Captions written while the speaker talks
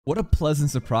What a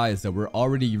pleasant surprise that we're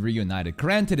already reunited.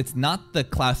 Granted, it's not the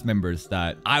class members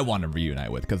that I want to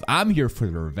reunite with, because I'm here for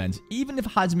the revenge. Even if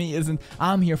Hajime isn't,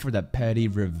 I'm here for that petty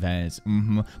revenge.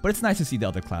 But it's nice to see the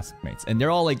other classmates, and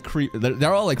they're all like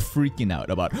they're all like freaking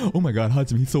out about, oh my god,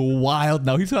 Hajime, he's so wild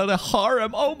now. He's got a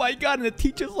harem. Oh my god, and the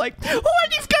teacher's like, who are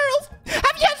these girls?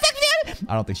 Have you had sex yet?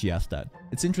 I don't think she asked that.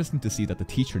 It's interesting to see that the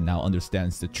teacher now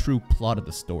understands the true plot of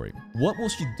the story. What will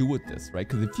she do with this, right?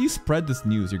 Because if you spread this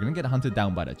news, you're gonna get hunted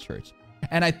down by the church.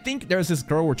 And I think there's this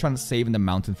girl we're trying to save in the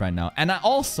mountains right now. And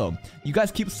you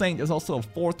guys keep saying there's also a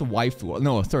fourth waifu.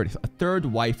 No, a third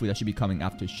waifu that should be coming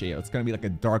after Sheo. It's gonna be like a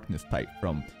darkness type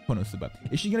from Konosuba.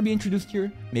 Is she gonna be introduced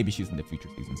here? Maybe she's in the future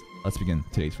seasons. Let's begin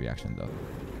today's reaction though.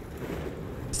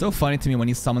 So funny to me when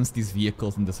he summons these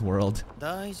vehicles in this world.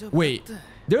 Wait,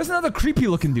 there's another creepy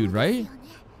looking dude, right?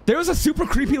 There was a super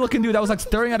creepy looking dude that was like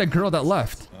staring at a girl that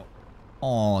left.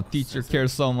 Oh, teacher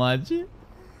cares so much.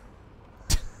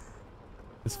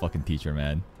 This fucking teacher,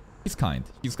 man. He's kind.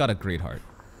 He's got a great heart.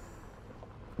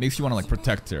 Makes you want to like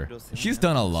protect her. She's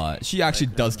done a lot. She actually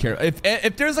does care.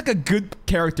 If there's like a good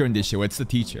character in this show, it's the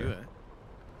teacher.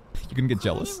 You're gonna get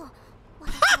jealous.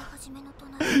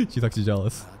 She's actually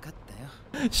jealous.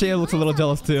 Shea looks a little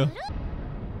jealous too.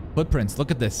 Footprints,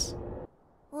 look at this.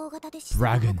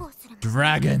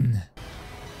 Dragon.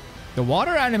 The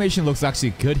water animation looks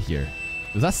actually good here.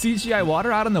 Is that CGI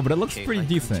water? I don't know, but it looks pretty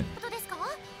decent.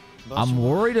 I'm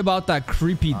worried about that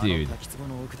creepy dude.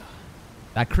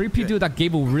 That creepy dude that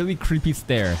gave a really creepy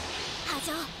stare.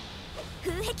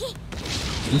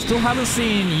 We still haven't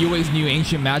seen Yue's new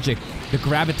ancient magic. The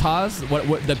gravitas?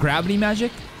 What the gravity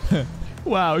magic?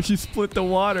 Wow, she split the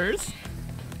waters.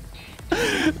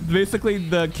 Basically,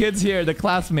 the kids here, the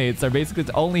classmates, are basically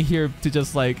only here to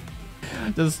just get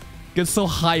so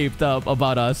hyped up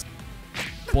about us.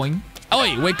 Boing. Oh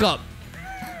wait, wake up.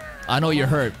 I know you're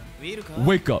hurt.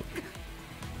 Wake up.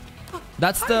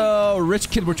 That's the rich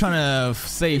kid we're trying to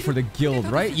save for the guild,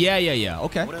 right? Yeah.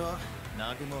 Okay.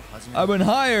 I've been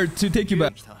hired to take you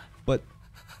back. But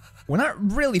we're not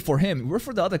really for him. We're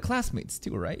for the other classmates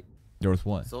too, right? There was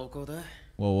one.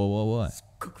 Whoa, what?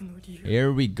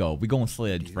 Here we go. We're gonna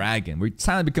slay a dragon. We're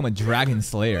trying to become a dragon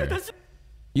slayer.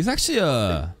 He's actually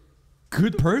a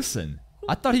good person.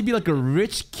 I thought he'd be like a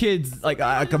rich kid, like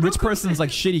a rich person's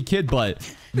like shitty kid, but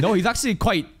no, he's actually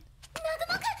quite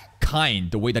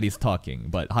kind the way that he's talking.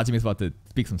 But Hajime's about to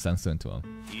speak some sense into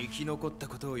him. I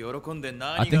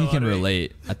think he can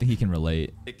relate.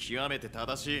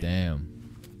 Damn.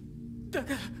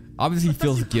 Obviously he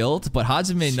feels guilt, but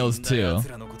Hajime knows too.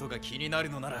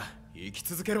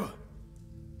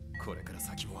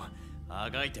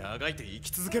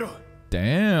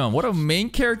 Damn, what a main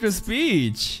character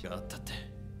speech.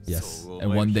 Yes,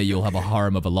 and one day you'll have a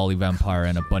harem of a lolly vampire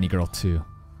and a bunny girl too.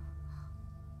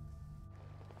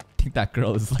 I think that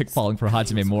girl is like falling for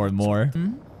Hajime more and more.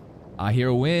 I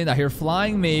hear wind, I hear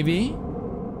flying maybe.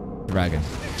 Dragon.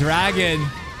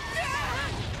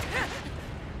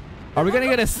 Are we gonna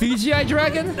get a CGI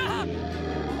dragon?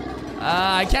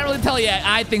 I can't really tell yet.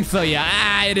 I think so,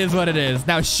 yeah. It is what it is.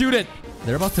 Now shoot it.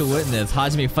 They're about to witness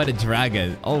Hajime fight a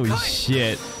dragon. Holy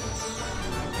shit.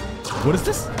 What is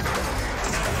this?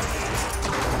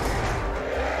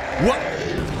 What?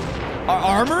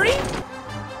 Our armory?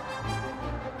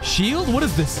 Shield? What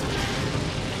is this?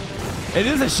 It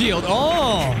is a shield.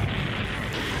 Oh.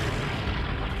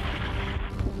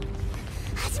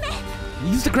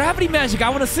 Use the gravity magic. I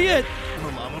want to see it.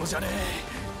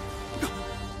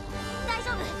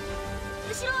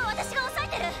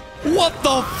 What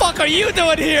the fuck are you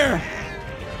doing here?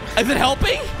 Is it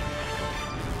helping?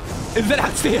 Is it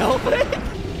actually helping?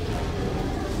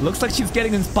 Looks like she's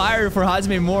getting inspired for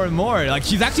Hajime more and more. Like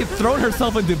she's actually thrown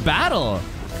herself into battle.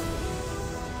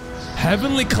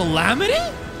 Heavenly Calamity?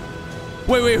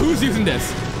 Wait, who's using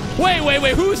this?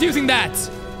 Wait, who's using that?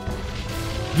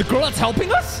 The girl that's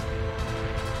helping us?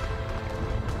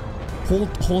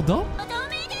 Hold up.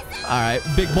 Alright,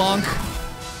 big bonk.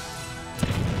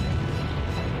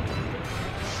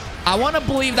 I want to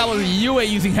believe that was Yue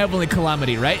using Heavenly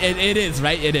Calamity, right? It is,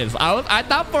 right? It is. I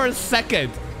thought for a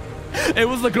second it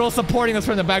was the girl supporting us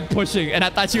from the back pushing, and I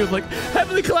thought she was like,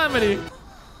 Heavenly Calamity.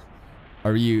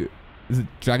 Is the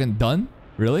dragon done?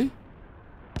 Really?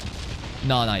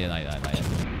 No, not yet.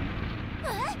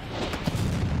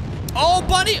 Oh,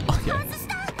 buddy! Okay.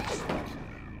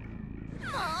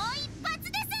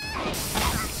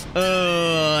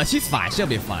 She's fine. She'll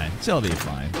be fine.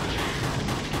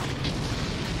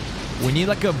 We need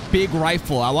like a big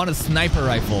rifle. I want a sniper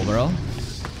rifle, bro.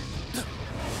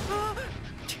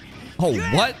 Oh,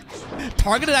 what?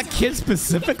 Targeted that kid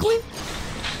specifically?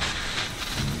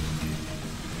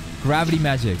 Gravity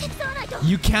magic.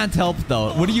 You can't help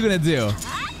though. What are you gonna do?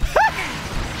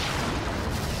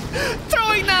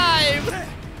 Throwing knife!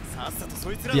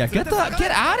 Yeah, get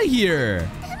out of here!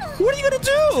 What are you gonna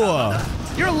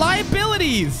do? You're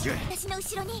liabilities!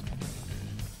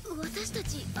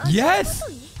 Yes!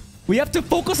 We have to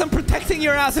focus on protecting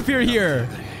your ass if you're here.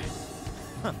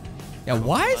 Yeah,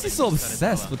 why is he so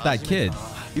obsessed with that kid?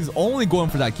 He's only going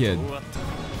for that kid.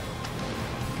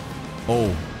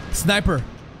 Oh, sniper.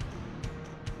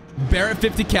 Barrett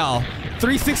 50 cal.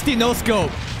 360 no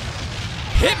scope.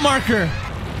 Hit marker.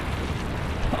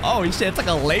 Oh shit, it's like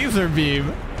a laser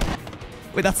beam.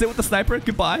 Wait, that's it with the sniper?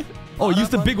 Goodbye. Oh, use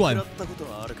the big one.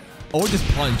 Or just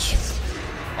punch.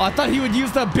 Oh, I thought he would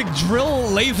use that big drill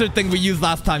laser thing we used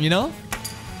last time, you know?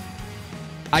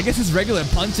 I guess his regular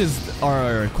punches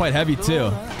are quite heavy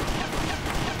too.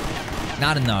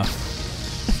 Not enough.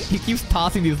 He keeps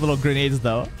tossing these little grenades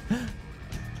though.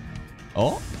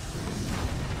 Oh?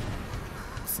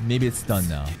 Maybe it's done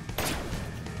now.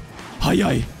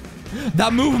 Hi-yi!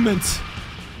 That movement!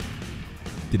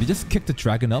 Did he just kick the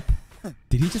dragon up?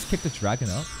 Did he just kick the dragon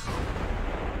up?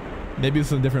 Maybe it's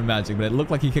some different magic, but it looked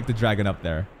like he kicked the dragon up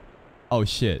there. Oh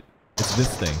shit. It's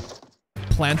this thing.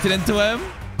 Planted into him?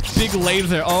 Big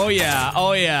laser. Oh yeah.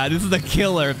 Oh yeah. This is the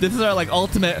killer. This is our like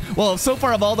ultimate. Well, so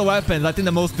far of all the weapons, I think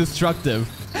the most destructive.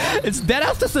 It's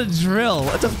deadass just a drill.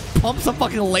 It just pumps a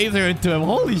fucking laser into him.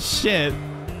 Holy shit.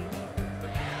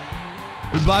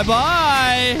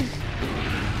 Bye-bye.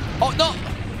 Oh, no.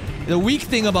 The weak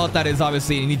thing about that is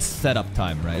obviously it needs setup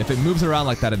time, right? If it moves around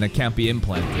like that and it can't be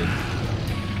implanted.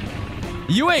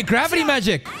 Gravity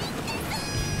magic.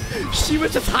 She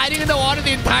was just hiding in the water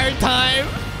the entire time.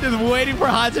 Just waiting for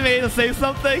Hajime to say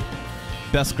something.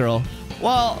 Best girl.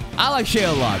 Well, I like Shay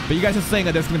a lot, but you guys are saying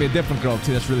that there's going to be a different girl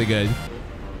too. That's really good.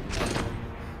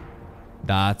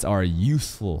 That's our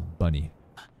useful bunny.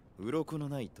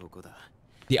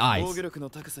 The eyes.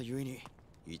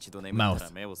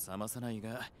 Mouth.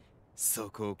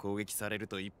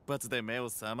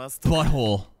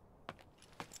 Butthole.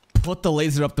 Put the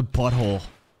laser up the butthole.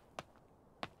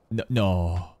 No.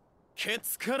 No! Dragon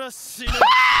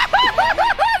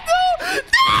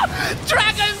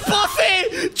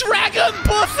pussy! Dragon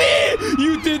pussy!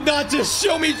 You did not just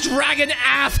show me dragon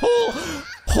asshole!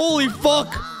 Holy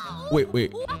fuck!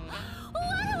 Wait.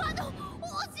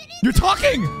 You're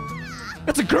talking!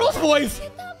 That's a girl's voice!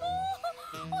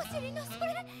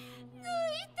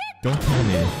 Don't tell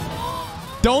me.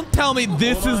 Don't tell me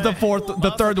this is the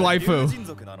third waifu.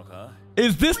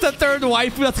 Is this the third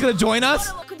waifu that's gonna join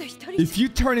us? If you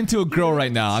turn into a girl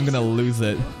right now, I'm gonna lose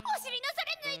it.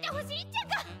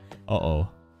 Uh-oh.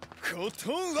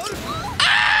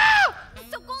 Ah!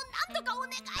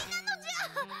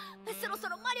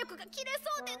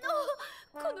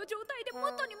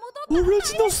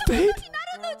 Original state?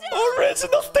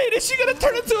 Original state? Is she gonna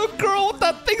turn into a girl with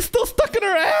that thing still stuck in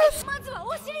her ass?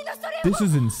 This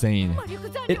is insane.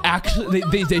 It actually,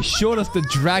 they showed us the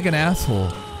dragon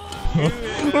asshole. It's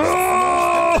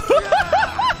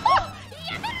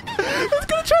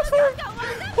gonna transform!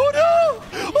 Oh no!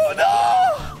 Oh no!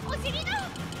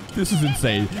 This is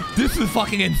insane. This is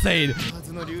fucking insane.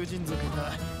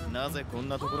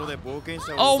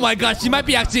 Oh my gosh, she might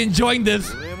be actually enjoying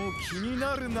this.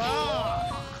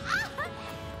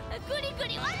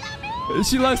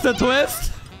 She likes the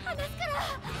twist.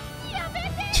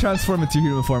 Transform into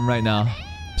human form right now.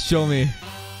 Show me.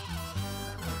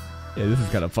 Yeah, this is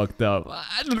kind of fucked up.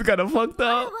 This is kind of fucked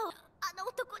up.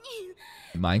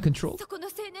 Mind control?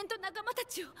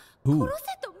 Who?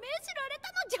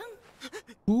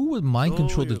 Who would mind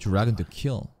control the dragon to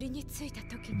kill?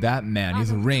 That man.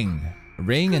 He's a ring. A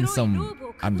ring and some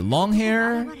long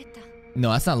hair.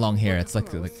 No, that's not long hair. It's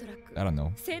like I don't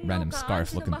know, random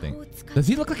scarf looking thing. Does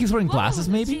he look like he's wearing glasses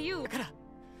maybe?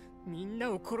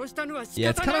 Yeah,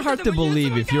 it's kind of hard to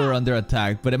believe if you're under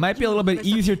attack, but it might be a little bit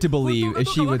easier to believe if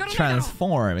she would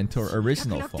transform into her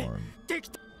original form.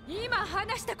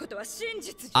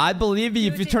 I believe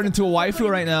you if you turn into a waifu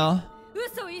right now.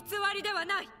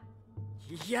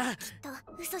 Yeah,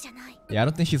 I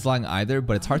don't think she's lying either,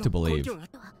 but it's hard to believe.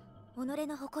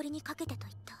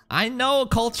 I know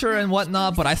culture and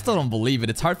whatnot, but I still don't believe it.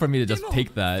 It's hard for me to just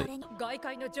take that.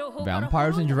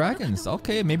 Vampires and dragons.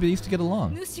 Okay, maybe they used to get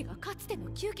along.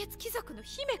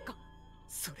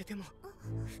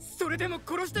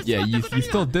 Yeah, you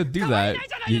still did do that.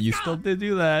 You still did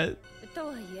do that.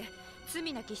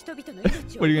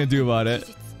 What are you gonna do about it?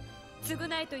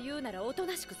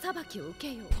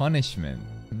 Punishment.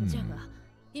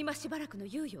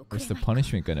 What's the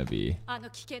punishment gonna be?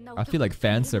 I feel like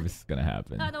fan service is gonna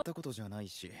happen.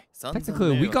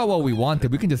 Technically, we got what we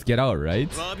wanted. We can just get out,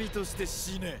 right? No,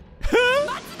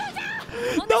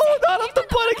 not off the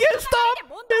butt again. Stop.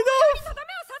 Enough.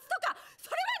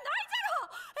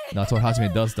 That's what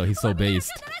Hajime does, though. He's so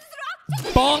based.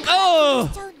 Bonk. Oh.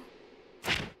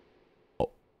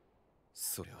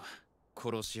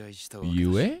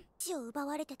 Yue?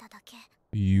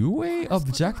 Yue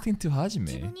objecting to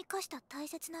Hajime.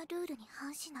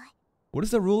 What is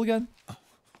the rule again?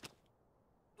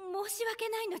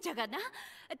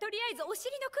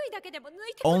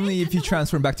 Only if you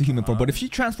transform back to human form. But if she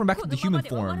transforms back into human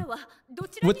form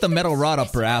with the metal rod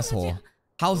up her asshole,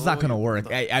 how's that gonna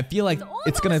work? I feel like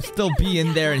it's gonna still be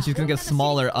in there and she's gonna get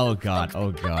smaller. Oh god,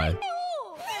 oh god.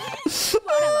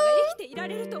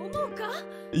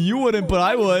 You wouldn't, but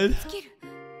I would.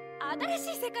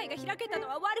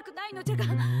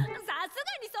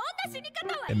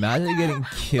 Imagine getting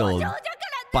killed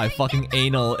by fucking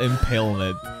anal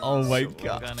impalement. Oh my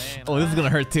god. Oh, this is gonna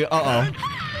hurt too.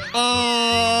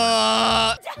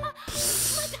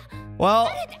 Well,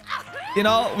 you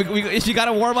know, she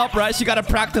gotta warm up, right? She gotta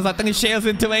practice. I think she is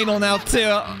into anal now too.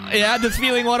 Yeah, this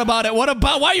feeling. What about it? What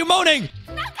about? Why are you moaning?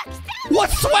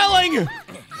 What's swelling?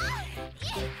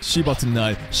 She about to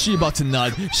nut. She about to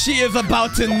nut. She is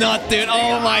about to nut, dude.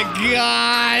 Oh my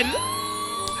god.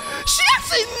 She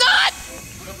actually nut!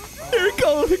 Here it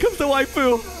goes. Here comes the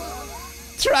waifu.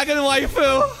 Dragon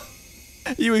waifu.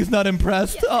 Yui's not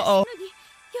impressed. Uh-oh.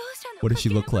 What does she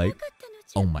look like?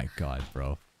 Oh my god,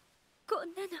 bro.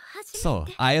 So,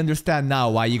 I understand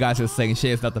now why you guys are saying she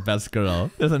is not the best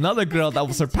girl. There's another girl that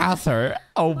will surpass her.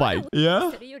 Oh my.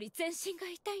 Yeah?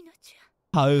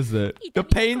 How is it? The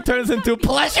pain turns into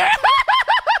pleasure!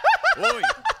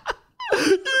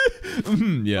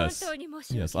 Yes.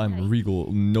 Yes, I'm a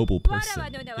regal, noble person.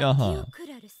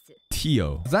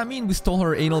 Tio. Does that mean we stole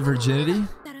her anal virginity?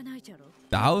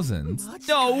 Thousands?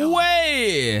 No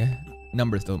way!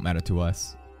 Numbers don't matter to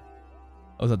us.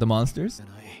 Oh, is that the monsters?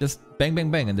 Just bang, bang,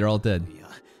 bang, and they're all dead.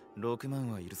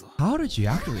 How did you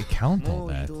actually count all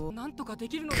that?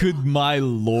 Good my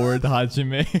lord,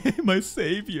 Hajime, my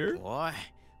savior.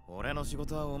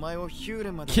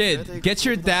 Kid, get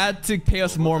your dad to pay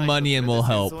us more money and we'll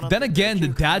help. Then again, the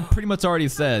dad pretty much already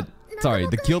said, sorry,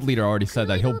 the guild leader already said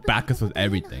that he'll back us with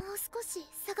everything.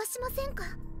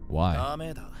 Why?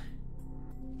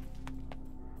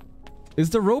 Is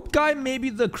the rope guy maybe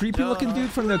the creepy looking dude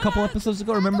from a couple episodes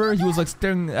ago? Remember? He was like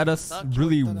staring at us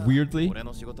really weirdly.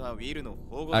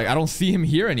 I don't see him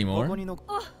here anymore.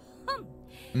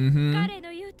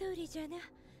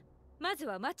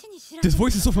 This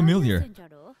voice is so familiar.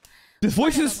 This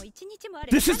voice is...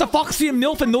 This is the Foxy and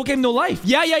MILF and No Game No Life.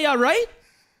 Yeah, right?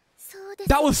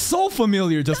 That was so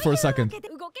familiar just for a second.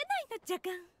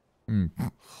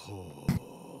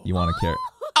 You want to care?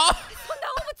 Oh!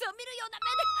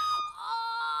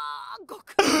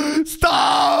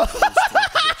 Stop!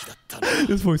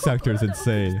 This voice actor is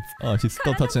insane. Oh, she's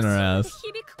still touching her ass.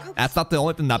 That's not the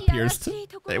only thing that pierced.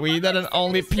 We didn't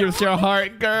only pierce your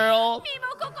heart, girl.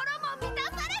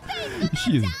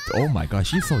 She's... Oh my god,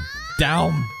 she's so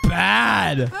down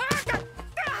bad.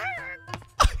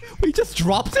 We just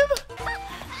dropped him?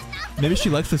 Maybe she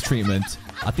likes this treatment.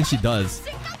 I think she does.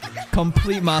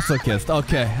 Complete masochist.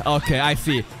 Okay, I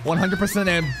see. 100%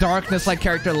 a darkness-like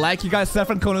character like you guys said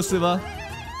from Konosuba.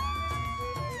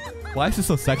 Why is it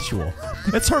so sexual?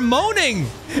 It's her moaning!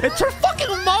 It's her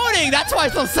fucking moaning! That's why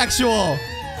it's so sexual!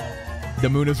 The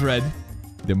moon is red.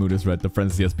 The moon is red. The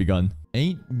frenzy has begun.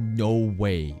 Ain't no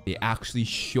way they actually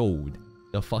showed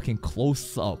the fucking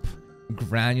close-up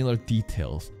granular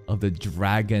details of the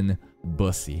dragon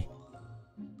bussy.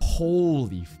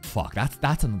 Holy fuck,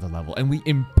 that's another level. And we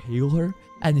impale her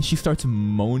and then she starts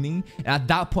moaning. And at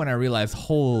that point I realized,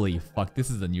 holy fuck, this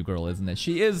is a new girl, isn't it?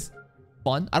 She is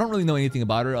fun. I don't really know anything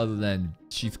about her other than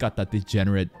she's got that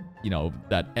degenerate, you know,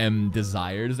 that M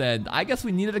desires. And I guess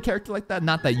we needed a character like that.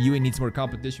 Not that Yui needs more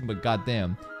competition, but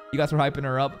goddamn, you guys were hyping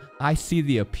her up. I see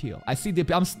the appeal. I see the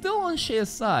appeal. I'm still on Shea's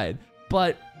side,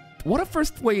 but what a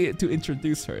first way to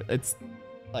introduce her. It's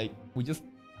like we just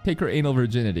take her anal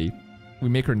virginity. We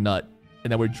make her nut,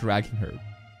 and then we're dragging her.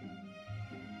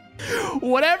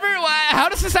 Whatever. How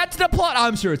does this add to the plot?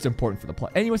 I'm sure it's important for the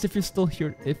plot. Anyways, if you're still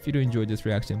here, if you do enjoy this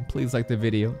reaction, please like the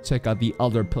video. Check out the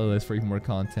other playlist for even more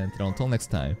content. And until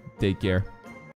next time, take care.